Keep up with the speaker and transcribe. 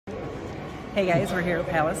Hey guys, we're here at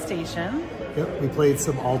Palace Station. Yep, we played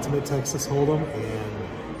some Ultimate Texas Hold'em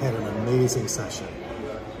and had an amazing session.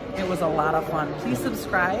 It was a lot of fun. Please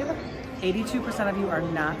subscribe. 82% of you are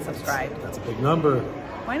not subscribed. That's a big number.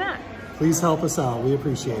 Why not? Please help us out. We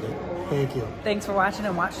appreciate it. Thank you. Thanks for watching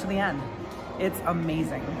and watch to the end. It's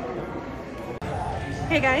amazing.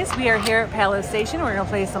 Hey guys, we are here at Palace Station. We're going to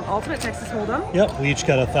play some Ultimate Texas Hold'em. Yep, we each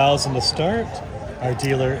got 1,000 to start. Our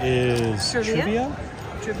dealer is Trivia.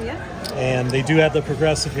 And they do have the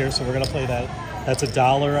progressive here, so we're going to play that. That's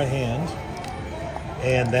 $1 a hand.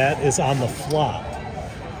 And that is on the flop.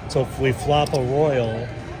 So if we flop a royal,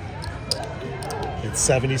 it's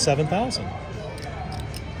 77,000.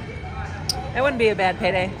 That wouldn't be a bad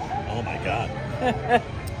payday. Oh my God.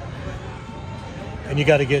 And you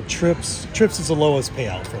got to get trips. Trips is the lowest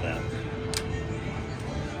payout for that.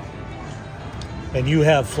 And you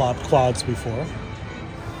have flopped quads before.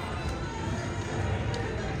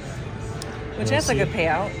 Which that's a good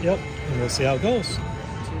payout. Yep, and we'll see how it goes.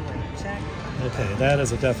 Check. Okay, that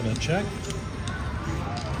is a definite check.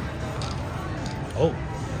 Oh,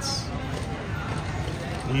 that's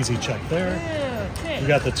an easy check there. Okay. You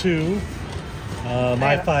got the 2.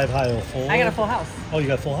 My 5 high will fold. I got a full house. Oh, you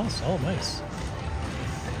got full house. Oh, nice.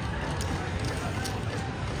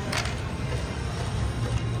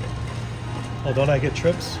 Oh, don't I get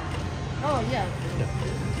trips? Oh, yeah.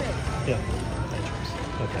 Yeah.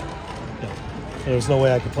 Trips. Okay. Yeah. There's no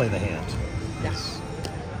way I could play the hand. Yes.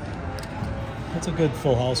 That's a good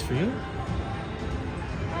full house for you.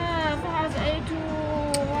 Full house 8 to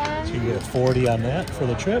 1. So you get 40 on that for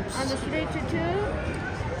the trips. On the 3 to 2.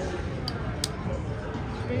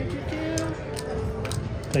 3 to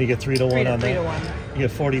 2. Then you get 3 to 1 on that. 3 to 1. You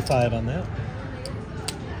get 45 on that.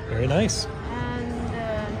 Very nice.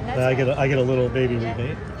 And I get a little baby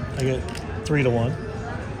rebate. I get 3 to 1.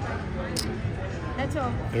 that's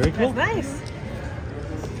all. Very cool. That's nice.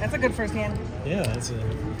 That's a good first hand. Yeah, that's an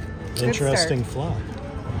Good interesting flop.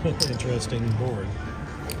 Interesting board.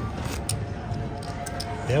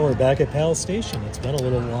 Yeah, we're back at Palace Station. It's been a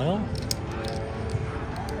little while.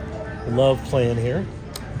 Love playing here.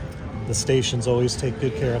 The stations always take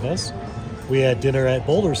good care of us. We had dinner at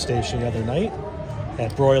Boulder Station the other night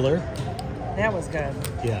at Broiler. That was good.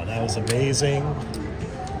 Yeah, that was amazing.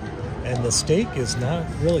 And the steak is not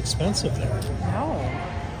real expensive there. No.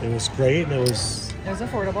 It was great, and it was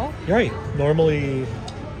affordable. You're right. Normally,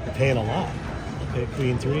 you're paying a lot. Okay,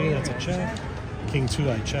 Queen 3, that's a check. King 2,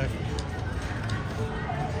 I check.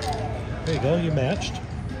 There you go, you matched.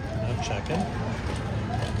 I'm checking.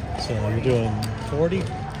 So you're doing 40.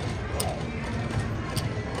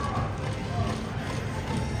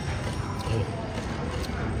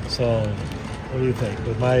 So, what do you think?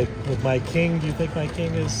 With my king, do you think my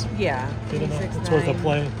king is Yeah. good enough? 6, It's worth a 9.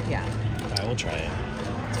 play? Yeah. All right, we'll try it.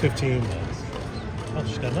 It's 15. Oh,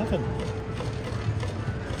 she's got nothing.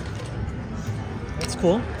 That's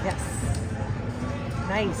cool. Yes.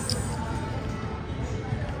 Nice.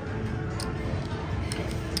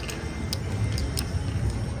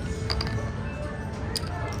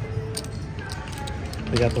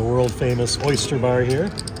 They got the world famous oyster bar here.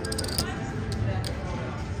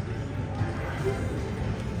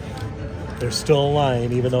 There's still a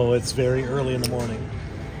line, even though it's very early in the morning.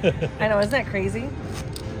 I know, isn't that crazy?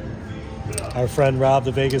 Our friend Rob,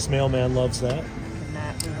 the Vegas mailman, loves that. Could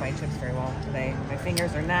not move my chips very well today. My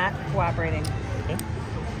fingers are not cooperating. Okay.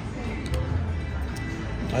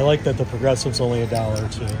 I like that the progressive's only $1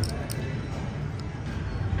 too.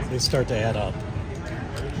 They start to add up.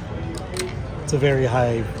 It's a very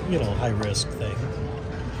high, high risk thing.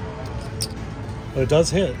 But it does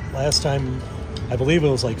hit. Last time, I believe it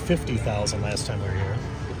was like 50,000 last time we were here.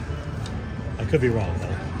 I could be wrong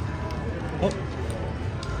though. Oh,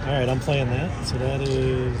 all right, I'm playing that. So that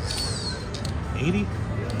is 80.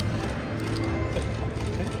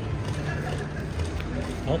 Okay.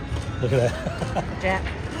 Oh, look at that. Jack,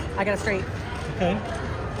 I got a straight. Okay.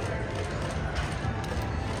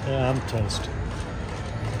 Yeah, I'm toast.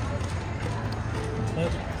 But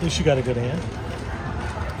at least you got a good hand.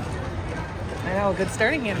 I know, a good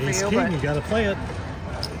starting hand Ace for you, king, but you got to play it. I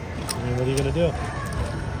mean, what are you going to do?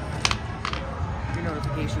 your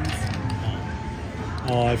notifications.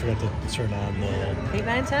 Oh, I forgot to turn on the... 8,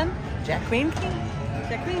 9, 10. Jack, queen, king.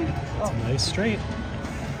 Jack, queen. It's Oh, a nice straight.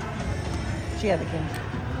 she had the king.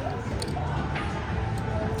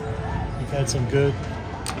 You've had some good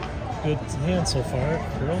hands so far,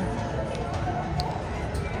 girl.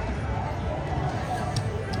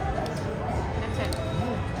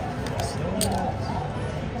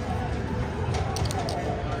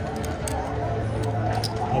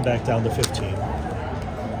 I'm back down to 15.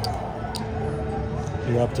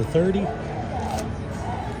 You're up to 30.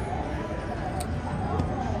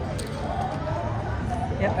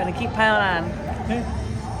 Yep, gonna keep piling on. Okay.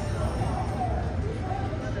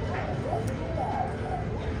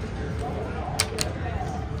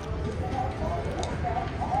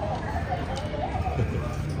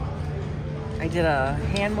 I did a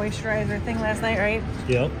hand moisturizer thing last night, right?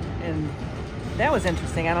 Yep. And that was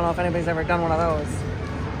interesting. I don't know if anybody's ever done one of those.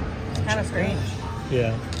 It's kind of strange.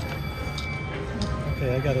 Yeah.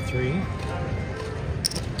 Okay, I got a 3.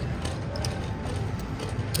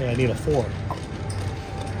 Okay, I need a 4.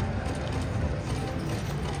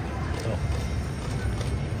 Oh.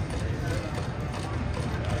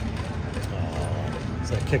 Is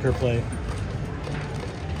that kicker play?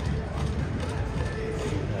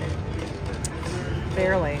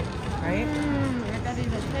 Barely, right? I got it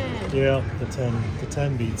a 10. Yeah, the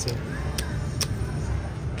 10 beats it.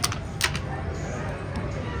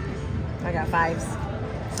 I got 5s.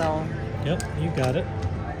 So Yep, you got it.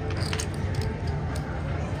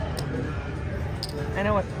 I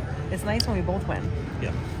know what it's nice when we both win.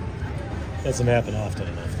 Yeah. Doesn't happen often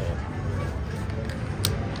enough, though.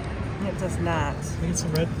 It does not. Can I get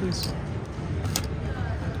some red, please?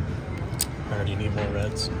 Or do you need more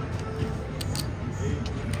reds?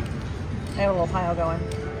 I have a little pile going.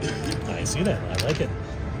 I see that. I like it.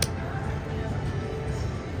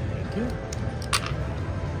 Thank you.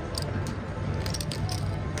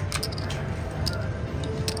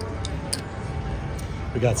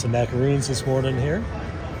 We got some macaroons this morning here.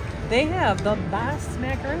 They have the best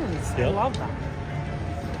macaroons. I Yep. love them.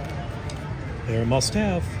 They're a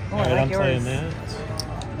must-have. Oh, All I right, like I'm playing yours. that.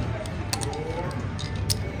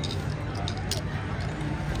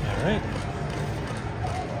 All right.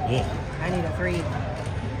 Yeah. I need a 3.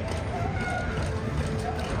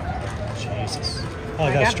 Jesus. Oh,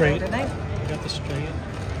 I got straight. Didn't I? I got the straight.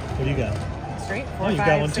 What do you got? Straight? Oh, 4, you 5,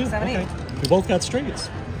 got one 6, too. 7, 8. Okay. We both got straights.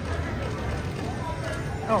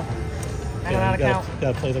 Oh, I don't know how to count.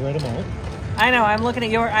 Gotta play the right amount. I know. I'm looking at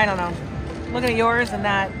your. I don't know. Looking at yours and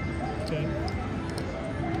that Okay.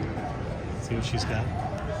 See what she's got.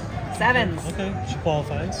 7s. Okay, she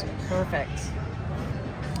qualifies. Perfect.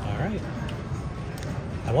 All right.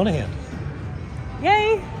 I want a hand.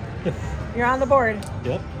 Yay! You're on the board.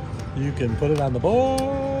 Yep. You can put it on the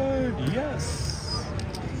board. Yes.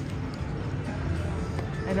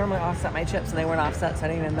 I normally offset my chips and they weren't offset, so I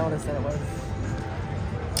didn't even notice that it was.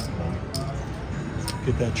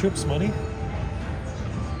 Get that trips money.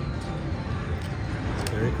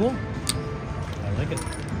 Very cool. I like it.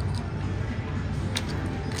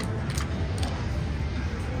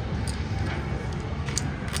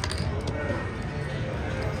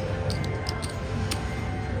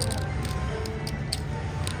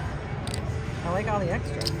 I like all the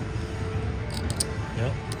extras.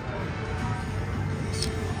 Yep.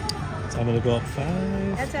 So I'm gonna go up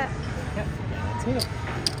 5. That's it. Yep. That's it.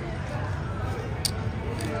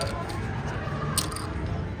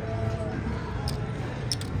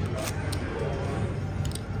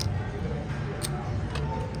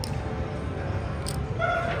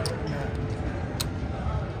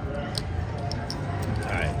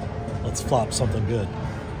 Let's flop something good.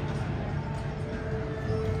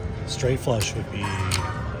 Straight flush would be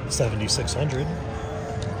 7,600.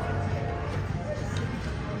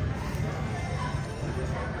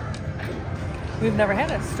 We've never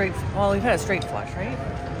had a straight. Well, we've had a straight flush, right?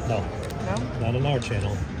 No, No. not on our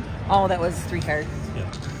channel. Oh, that was 3 cards.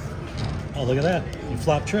 Yeah. Oh, look at that. You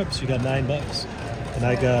flop trips, you got $9. And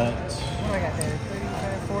I got What do I got there?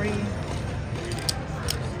 35, 40.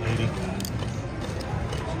 80.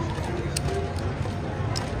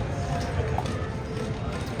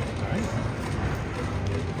 All right.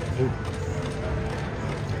 Ooh.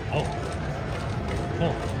 Oh.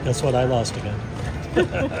 Oh, guess what? I lost again.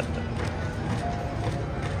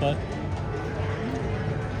 But,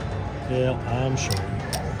 yeah, I'm sure.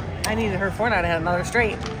 I needed her 4 now to have another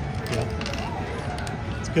straight. Yeah.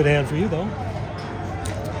 It's a good hand for you, though.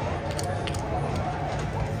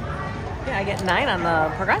 Yeah, I get 9 on the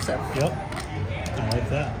progressive. Yep. I like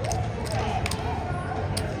that.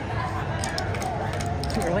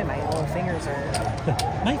 Really, my little fingers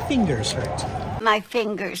are. My fingers hurt. My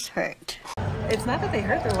fingers hurt. It's not that they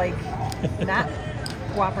hurt, they're like not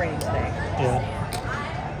cooperating today. Yeah.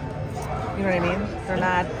 You know what I mean? They're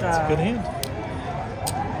not. It's a good hand.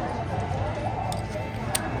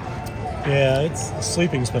 Yeah,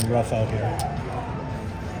 sleeping's been rough out here.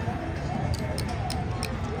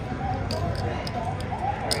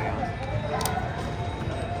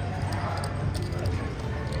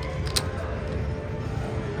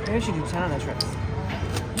 Maybe I should do 10 on the trips.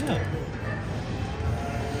 Yeah.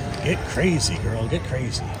 Get crazy, girl. Get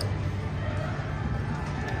crazy.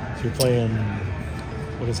 So you're playing,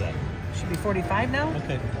 what is that? Should be 45 now.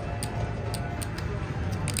 Okay.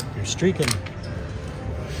 You're streaking.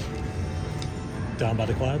 Down by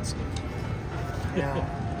the quads. Yeah.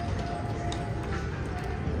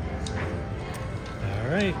 All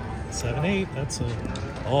right, 7-8. That's a. Oh,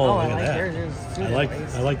 Oh, look I at like that. yours. Yours is suited, I at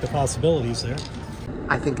least. like the possibilities there.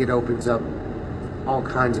 I think it opens up all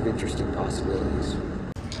kinds of interesting possibilities.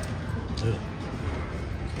 Ugh.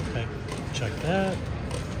 Okay, check that.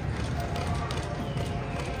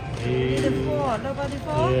 Nobody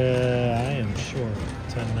fold? Yeah, I am sure.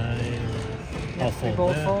 10-9. I'll Yes, we fold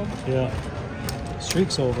both that. fold? Yeah.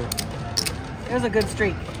 Streak's over. It was a good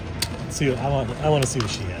streak. See, I want to see what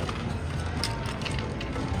she had.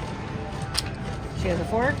 She has a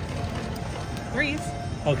 4.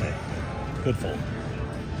 3s. Okay, good fold.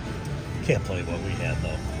 Can't play what we had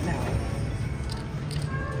though. No.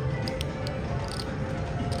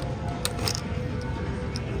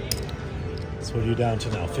 So what are you down to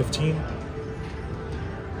now? 15?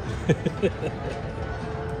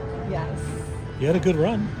 Yes. You had a good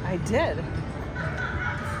run. I did.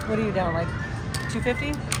 What are you down, like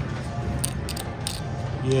 250?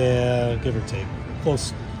 Yeah, give or take.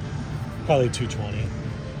 Close. Probably 220.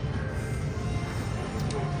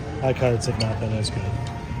 My cards have not been as good.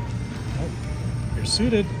 Oh, you're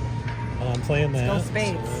suited. Oh, I'm playing that. Go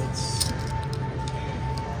spades. So it's...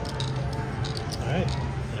 All right,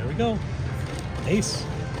 there we go. Ace.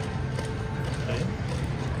 Okay.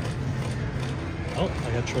 Oh,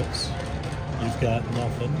 I got trips. You've got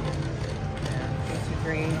nothing. 2,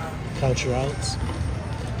 3. Count your outs.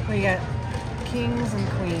 Well, you got kings and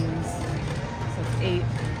queens. So it's 8.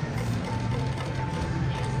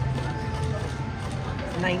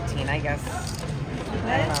 19, I guess.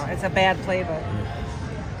 I don't know. It's a bad play, but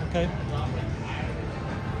Okay.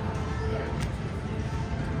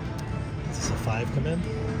 Does this a 5 come in?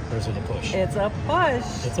 Or is it a push? it's a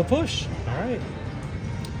push. It's a push. All right.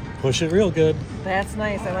 Push it real good. That's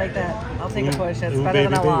nice. I like that. I'll take a Ooh, push. That's ooh, better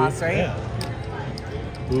than baby, a baby. loss, right?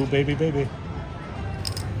 Yeah. Ooh, baby, baby.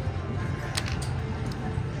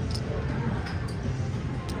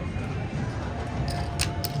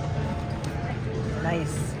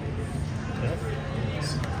 Nice. Yep.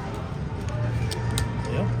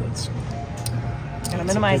 Yep, that's... Gotta a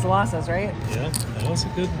minimize good- the losses, right? Yeah, that was a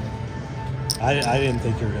good... I didn't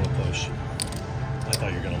think you were going to push. I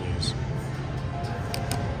thought you were going to lose.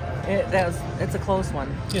 It's a close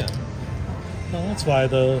one. Yeah. Well, that's why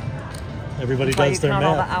everybody That's why does you their count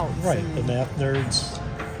all math. the outs Right, and- the math nerds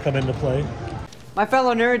come into play. My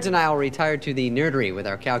fellow nerds and I will retire to the nerdery with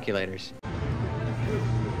our calculators.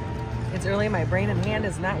 It's early. My brain and hand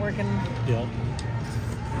is not working Yep.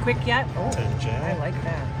 quick yet. Oh, 10 jack. I like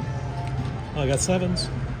that. Oh, I got 7s.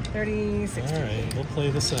 30, 60. All right, we'll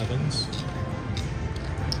play the 7s.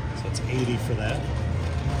 So it's 80 for that.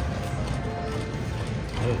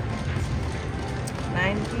 Oh,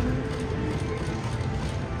 19.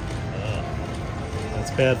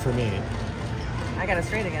 that's bad for me. I got a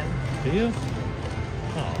straight again. Do you?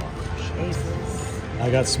 Oh, shit. Aces. I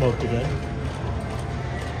got smoked again.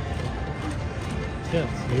 Yeah,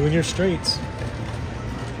 you and your straights.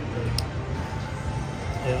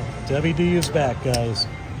 Yeah, Debbie D is back, guys.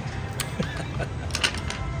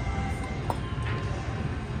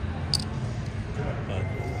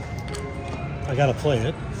 But I gotta play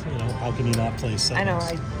it. You know, how can you not play sevens? I know.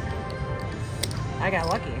 I got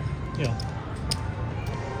lucky. You know.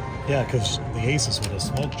 Yeah, because the aces would have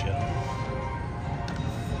smoked you.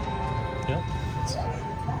 Yep.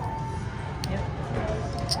 Yep.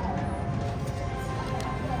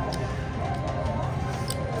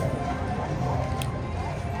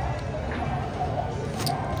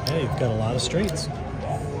 Hey, you've got a lot of straights.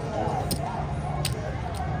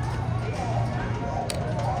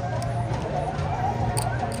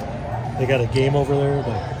 They got a game over there,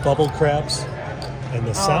 the Bubble Craps, and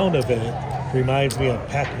the sound of it reminds me of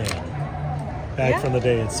Pac-Man back Yeah. from the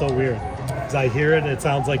day. It's so weird. As I hear it, it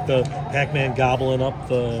sounds like the Pac-Man gobbling up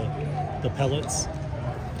the pellets.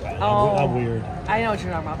 Oh. I'm weird. I know what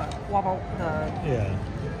you're talking about. The wobble. The Yeah.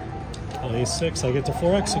 Oh, A6, I get to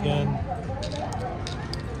 4X again.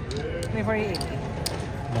 2480.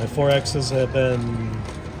 My 4Xs have been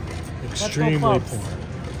extremely poor. clubs.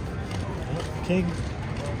 Oh, king.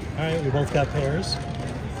 All right, we both got pairs.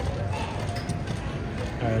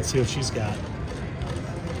 All right, let's see what she's got.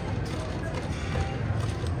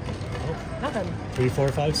 Oh, Nothing. 3, 4,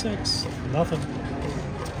 5, 6. Nothing.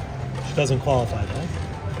 She doesn't qualify though.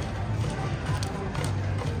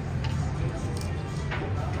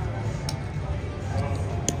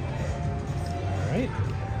 All right.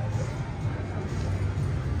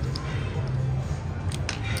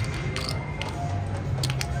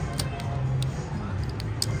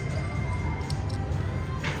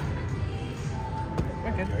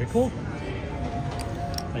 Very cool.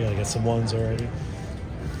 I gotta get some ones already.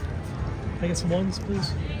 Can I get some ones,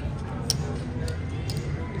 please?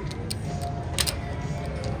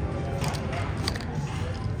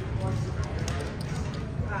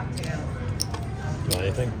 Do you want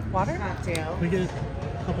anything? Water? Cocktail. Can we get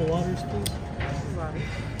a couple waters, please? Water.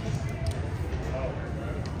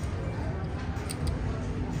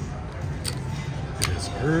 It is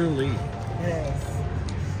early. It is.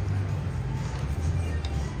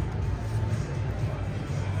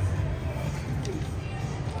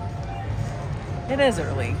 It is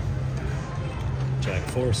early. Jack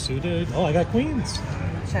 4 suited. Oh, I got queens.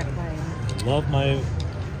 Check mine. I love my...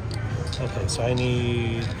 Okay, so I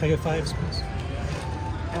need... Can I get 5s, please?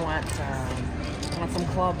 I want some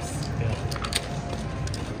clubs. Yeah.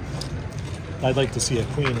 I'd like to see a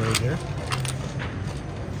queen right here.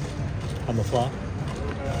 On the flop.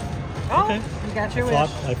 Oh, Okay. you got your Flop,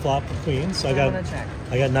 wish. I flopped the queen, so I'm gonna check.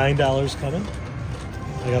 I got $9 coming.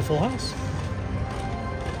 I got full house.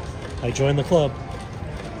 I joined the club.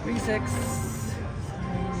 3, 6.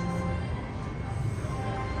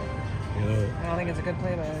 You know, I don't think it's a good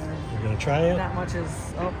play, but you're gonna try it? not much is.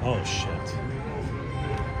 Oh, Oh shit.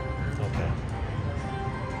 Okay.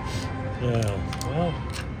 Yeah. Well,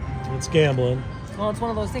 it's gambling. well, it's one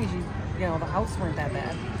of those things. You know, the outs weren't that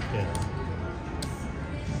bad. Yeah.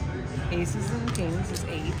 Aces and kings is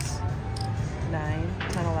 8, 9,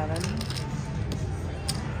 10, 11,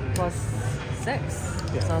 plus 6.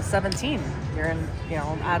 Yeah. So 17. You're in, you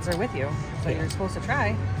know, odds are with you. So Yeah. you're supposed to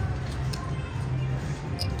try.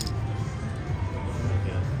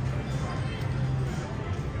 Yeah.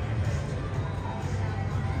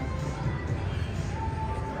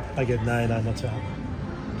 I get 9 on the top.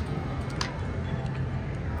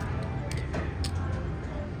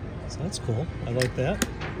 So that's cool. I like that.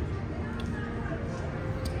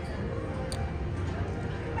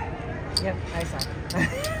 Yep, I suck.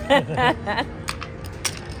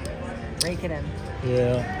 Rake it in.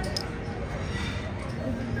 Yeah.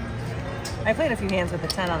 I played a few hands with the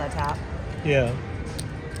 10 on the top. Yeah.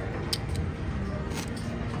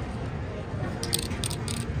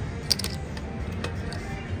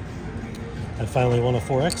 I finally won a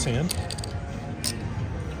 4X hand.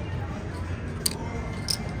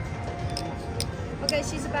 Okay,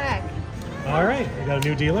 she's back. All right, we got a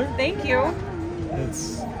new dealer. Thank you.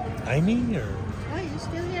 It's Amy or Oh, you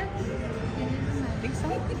still here? I think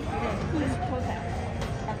so.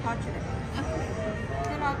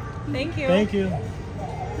 Thank you. thank you.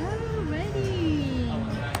 Oh, ready.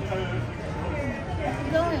 How's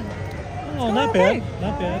it going? Oh, not okay. bad.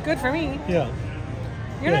 Not bad. Good for me. Yeah.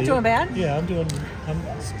 You're Yeah, not doing bad. Yeah,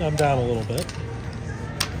 I'm down a little bit. Okay,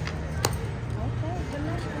 good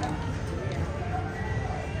luck.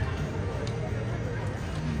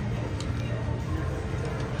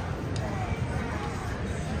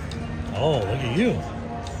 Oh, look at you.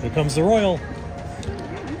 Here comes the Royal.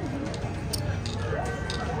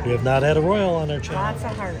 We have not had a Royal on our channel. Lots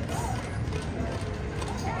of hearts.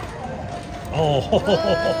 Oh.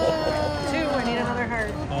 2, I need another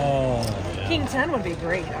heart. Oh, yeah. King 10 would be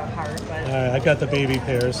great on heart, but All right, I've got the baby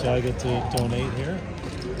pair, so I get to donate here.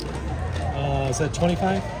 Is that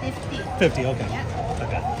 25? 50. 50, okay. Yeah.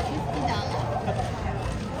 Okay.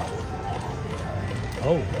 $50.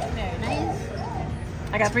 Oh, Very nice.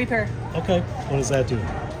 I got 3 pair. okay. What does that do?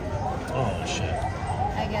 Oh, shit.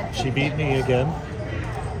 I got She beat me again.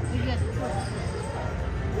 We got 2.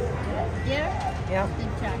 Here, Yep. the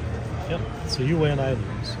jack. Yep. So you win, I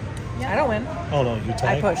lose. I don't win. Oh, no, you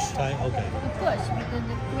tie? I push. Tie? Okay. Of course, because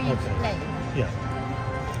the queen Okay. play. Yeah.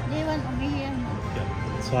 Do you want over here?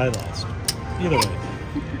 Yeah. So I lost. Either way.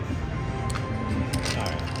 All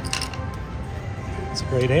right. It's a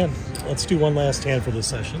great hand. Let's do one last hand for this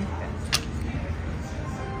session.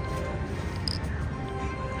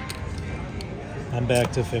 I'm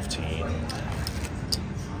back to 15.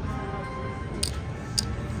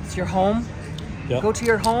 It's your home. Yep. Go to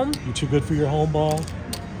your home. You too good for your home ball?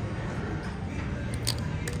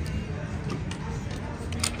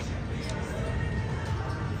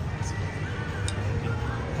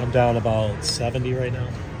 I'm down about 70 right now.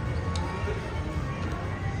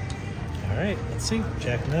 All right, let's see.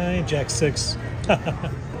 Jack 9, Jack 6.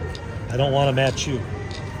 I don't want to match you.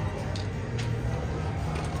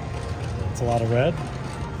 That's a lot of red.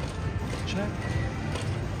 Check.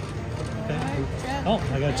 Okay. Oh,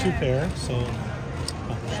 I got 2 pair, so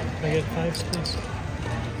can I get 5s, please?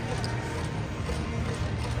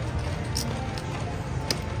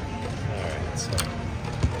 All right, so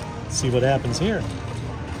let's see what happens here.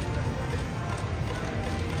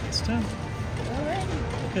 It's 10. Already.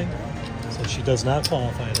 Okay, so she does not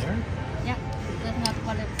qualify there. Yeah, does not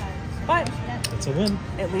qualify. But It's a win.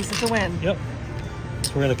 at least it's a win. Yep.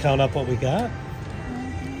 So we're going to count up what we got.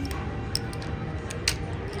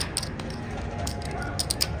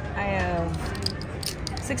 I have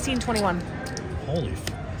 1621. Holy.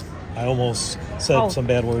 I almost said some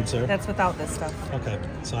bad words there. That's without this stuff. Okay.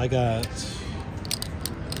 So I got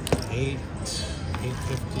 8,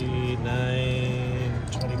 850,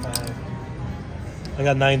 925. I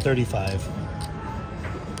got 935.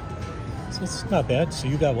 So it's not bad. So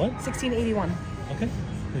you got what? 1681. Okay.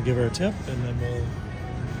 We'll give her a tip and then we'll...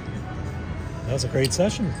 That was a great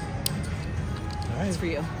session. All right. It's for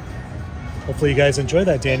you. Hopefully you guys enjoyed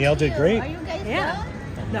that. Danielle did great. Are you guys Yeah.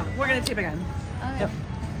 done? No, we're gonna tip again. Okay. Yep.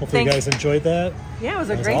 Hopefully you Thanks. guys enjoyed that. Yeah, it was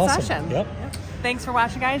a That was great awesome. session. Yep. Thanks for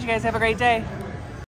watching, guys. You guys have a great day.